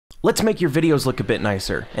Let's make your videos look a bit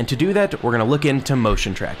nicer, and to do that, we're going to look into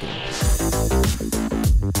motion tracking.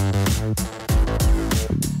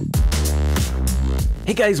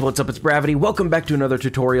 Hey guys, what's up? It's Bravity. Welcome back to another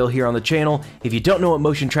tutorial here on the channel. If you don't know what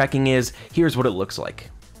motion tracking is, here's what it looks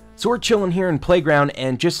like. So we're chilling here in Playground,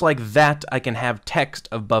 and just like that, I can have text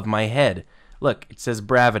above my head. Look, it says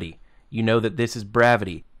Bravity. You know that this is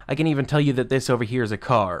Bravity. I can even tell you that this over here is a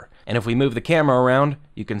car. And if we move the camera around,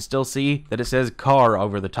 you can still see that it says car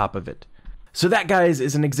over the top of it. So that, guys,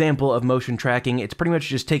 is an example of motion tracking. It's pretty much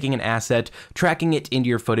just taking an asset, tracking it into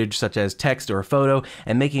your footage, such as text or a photo,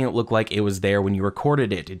 and making it look like it was there when you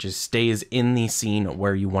recorded it. It just stays in the scene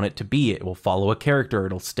where you want it to be. It will follow a character.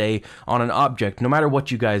 It'll stay on an object, no matter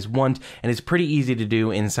what you guys want, and it's pretty easy to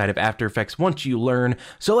do inside of After Effects once you learn.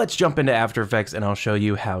 So let's jump into After Effects, and I'll show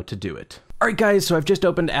you how to do it. Alright guys, so I've just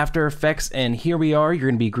opened After Effects, and here we are. You're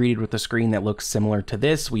going to be greeted with a screen that looks similar to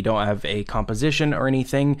this. We don't have a composition or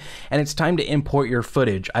anything, and it's time to import your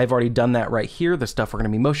footage. I've already done that right here, the stuff we're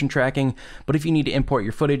going to be motion tracking, but if you need to import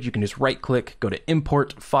your footage, you can just right click, go to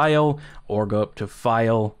Import File, or go up to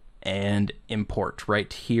File and Import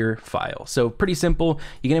right here, File. So pretty simple.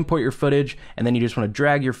 You can import your footage, and then you just want to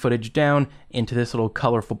drag your footage down into this little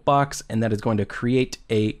colorful box, and that is going to create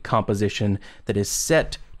a composition that is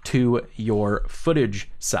set to your footage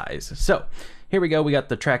size. So here we go, we got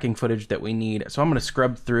the tracking footage that we need. So I'm going to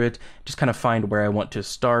scrub through it, just kind of find where I want to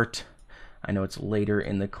start. I know it's later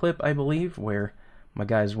in the clip, I believe, where my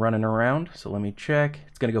guy's running around. So let me check.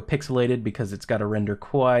 It's going to go pixelated because it's got to render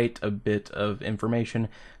quite a bit of information.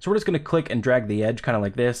 So we're just going to click and drag the edge kind of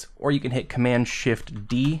like this, or you can hit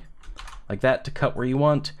Command-Shift-D like that to cut where you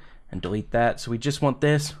want and delete that. So we just want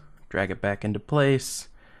this, drag it back into place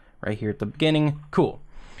right here at the beginning. Cool.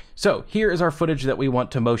 So here is our footage that we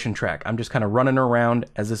want to motion track. I'm just kind of running around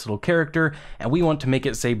as this little character, and we want to make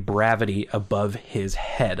it say Bravity above his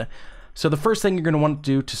head. So the first thing you're going to want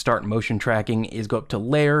to do to start motion tracking is go up to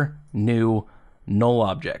Layer, New, Null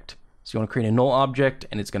Object. So you want to create a null object,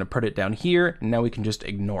 and it's going to put it down here, and now we can just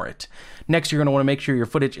ignore it. Next, you're going to want to make sure your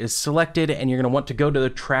footage is selected, and you're going to want to go to the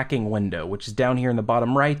tracking window, which is down here in the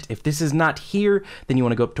bottom right. If this is not here, then you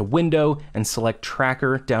want to go up to Window and select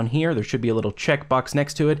Tracker down here. There should be a little checkbox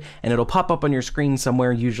next to it, and it'll pop up on your screen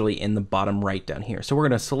somewhere, usually in the bottom right down here. So we're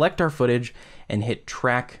going to select our footage and hit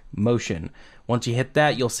Track Motion. Once you hit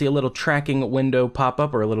that, you'll see a little tracking window pop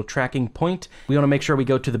up, or a little tracking point. We want to make sure we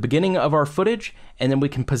go to the beginning of our footage, and then we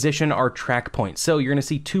can position our track point. So you're going to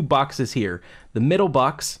see two boxes here. The middle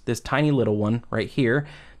box, this tiny little one right here,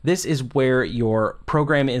 this is where your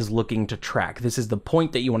program is looking to track. This is the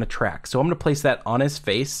point that you want to track. So I'm going to place that on his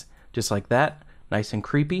face, just like that, nice and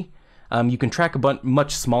creepy. You can track a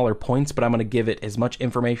much smaller points, but I'm going to give it as much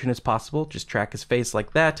information as possible. Just track his face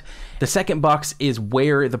like that. The second box is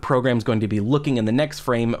where the program is going to be looking in the next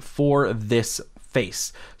frame for this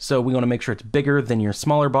face. So we want to make sure it's bigger than your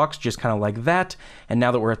smaller box, just kind of like that. And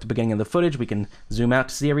now that we're at the beginning of the footage, we can zoom out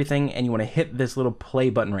to see everything, and you want to hit this little play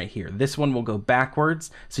button right here. This one will go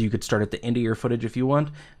backwards, so you could start at the end of your footage if you want,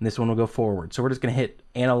 and this one will go forward. So we're just going to hit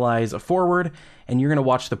Analyze Forward, and you're going to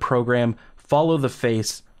watch the program follow the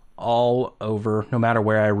face all over, no matter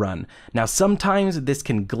where I run. Now, sometimes this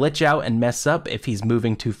can glitch out and mess up if he's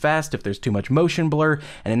moving too fast, if there's too much motion blur,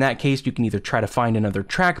 and in that case, you can either try to find another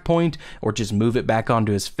track point or just move it back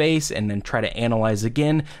onto his face and then try to analyze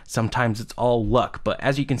again. Sometimes it's all luck, but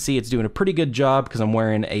as you can see, it's doing a pretty good job because I'm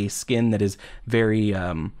wearing a skin that is very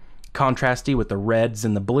contrasty with the reds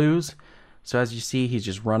and the blues. So as you see, he's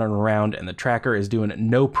just running around, and the tracker is doing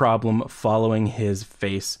no problem following his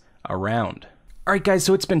face around. Alright guys,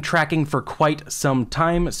 so it's been tracking for quite some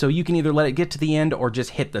time, so you can either let it get to the end or just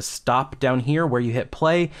hit the stop down here where you hit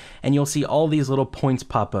play, and you'll see all these little points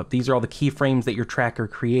pop up. These are all the keyframes that your tracker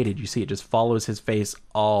created. You see it just follows his face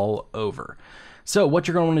all over. So what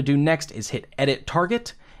you're going to want to do next is hit Edit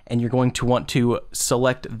Target, and you're going to want to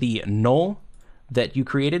select the null that you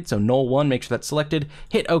created. So null 1, make sure that's selected,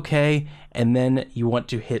 hit OK, and then you want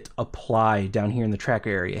to hit Apply down here in the tracker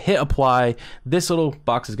area. Hit Apply, this little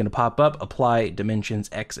box is going to pop up, Apply Dimensions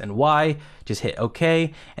X and Y, just hit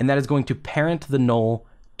OK, and that is going to parent the null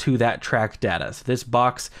to that track data. So this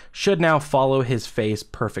box should now follow his face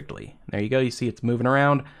perfectly. There you go, you see it's moving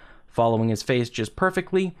around, following his face just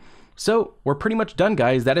perfectly. So we're pretty much done,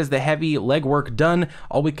 guys. That is the heavy legwork done.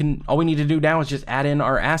 All we need to do now is just add in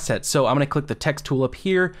our assets. So I'm going to click the text tool up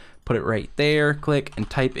here, put it right there, click, and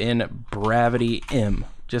type in BravityM.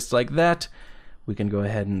 Just like that. We can go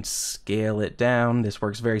ahead and scale it down. This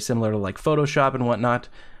works very similar to like Photoshop and whatnot.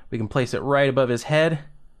 We can place it right above his head,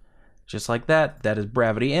 just like that. That is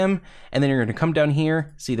BravityM. And then you're going to come down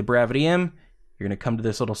here, see the BravityM. You're going to come to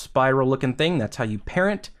this little spiral looking thing. That's how you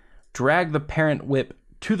parent drag the parent whip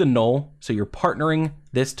to the null. So you're partnering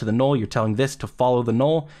this to the null. You're telling this to follow the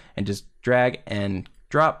null, and just drag and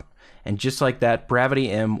drop. And just like that,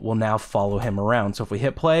 BravityM will now follow him around. So if we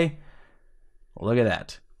hit play, look at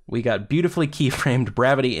that. We got beautifully keyframed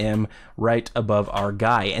BravityM right above our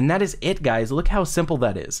guy. And that is it, guys. Look how simple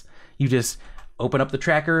that is. You just open up the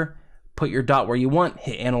tracker, put your dot where you want,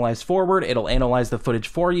 hit analyze forward, it'll analyze the footage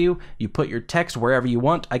for you. You put your text wherever you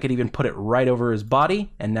want. I could even put it right over his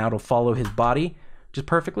body, and now it'll follow his body just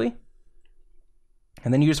perfectly.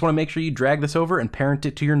 And then you just want to make sure you drag this over and parent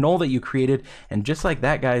it to your null that you created. And just like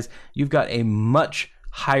that, guys, you've got a much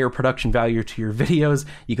higher production value to your videos.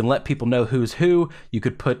 You can let people know who's who. You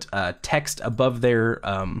could put text above their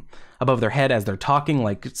head as they're talking,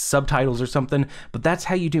 like subtitles or something. But that's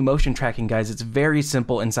how you do motion tracking, guys. It's very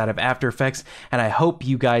simple inside of After Effects, and I hope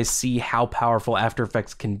you guys see how powerful After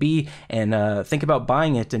Effects can be, and think about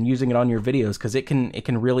buying it and using it on your videos, because it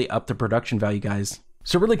can really up the production value, guys.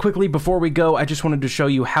 So really quickly before we go, I just wanted to show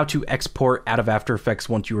you how to export out of After Effects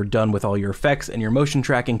once you are done with all your effects and your motion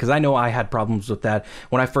tracking, because I know I had problems with that.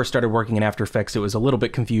 When I first started working in After Effects, it was a little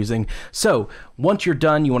bit confusing. So once you're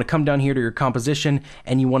done, you want to come down here to your composition,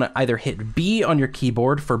 and you want to either hit B on your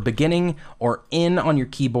keyboard for beginning or N on your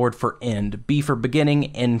keyboard for end. B for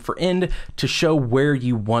beginning, N for end, to show where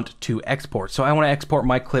you want to export. So I want to export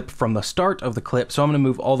my clip from the start of the clip, so I'm going to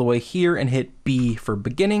move all the way here and hit B for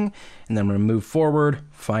beginning, and then I'm going to move forward,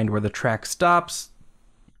 find where the track stops,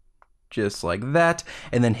 just like that,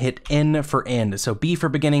 and then hit N for end. So B for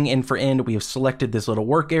beginning, N for end. We have selected this little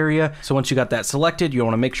work area. So once you got that selected, you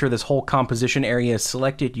want to make sure this whole composition area is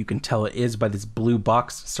selected. You can tell it is by this blue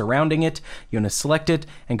box surrounding it. You want to select it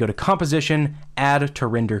and go to Composition, Add to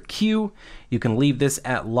Render Queue. You can leave this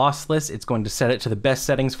at lossless. It's going to set it to the best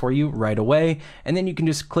settings for you right away. And then you can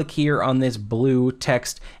just click here on this blue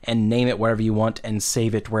text and name it wherever you want and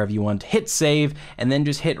save it wherever you want. Hit save, and then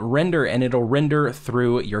just hit render, and it'll render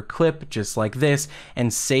through your clip just like this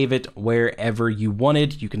and save it wherever you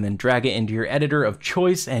wanted. You can then drag it into your editor of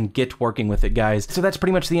choice and get working with it, guys. So that's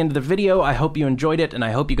pretty much the end of the video. I hope you enjoyed it, and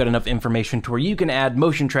I hope you got enough information to where you can add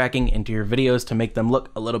motion tracking into your videos to make them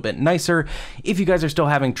look a little bit nicer. If you guys are still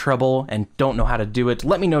having trouble and don't know how to do it,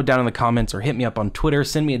 let me know down in the comments or hit me up on Twitter,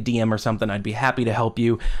 send me a DM or something. I'd be happy to help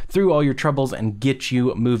you through all your troubles and get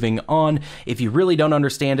you moving on. If you really don't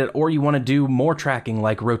understand it, or you want to do more tracking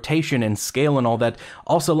like rotation and scale and all that,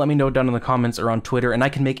 also let me know down in the comments or on Twitter, and I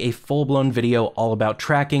can make a full-blown video all about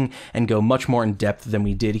tracking and go much more in depth than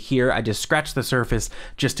we did here. I just scratched the surface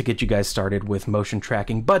just to get you guys started with motion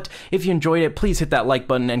tracking. But if you enjoyed it, please hit that like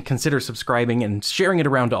button and consider subscribing and sharing it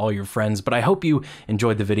around to all your friends. But I hope you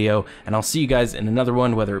enjoyed the video, and I'll see you guys in another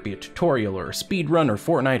one, whether it be a tutorial or a speed run or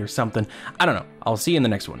Fortnite or something. I don't know. I'll see you in the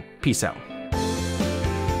next one. Peace out.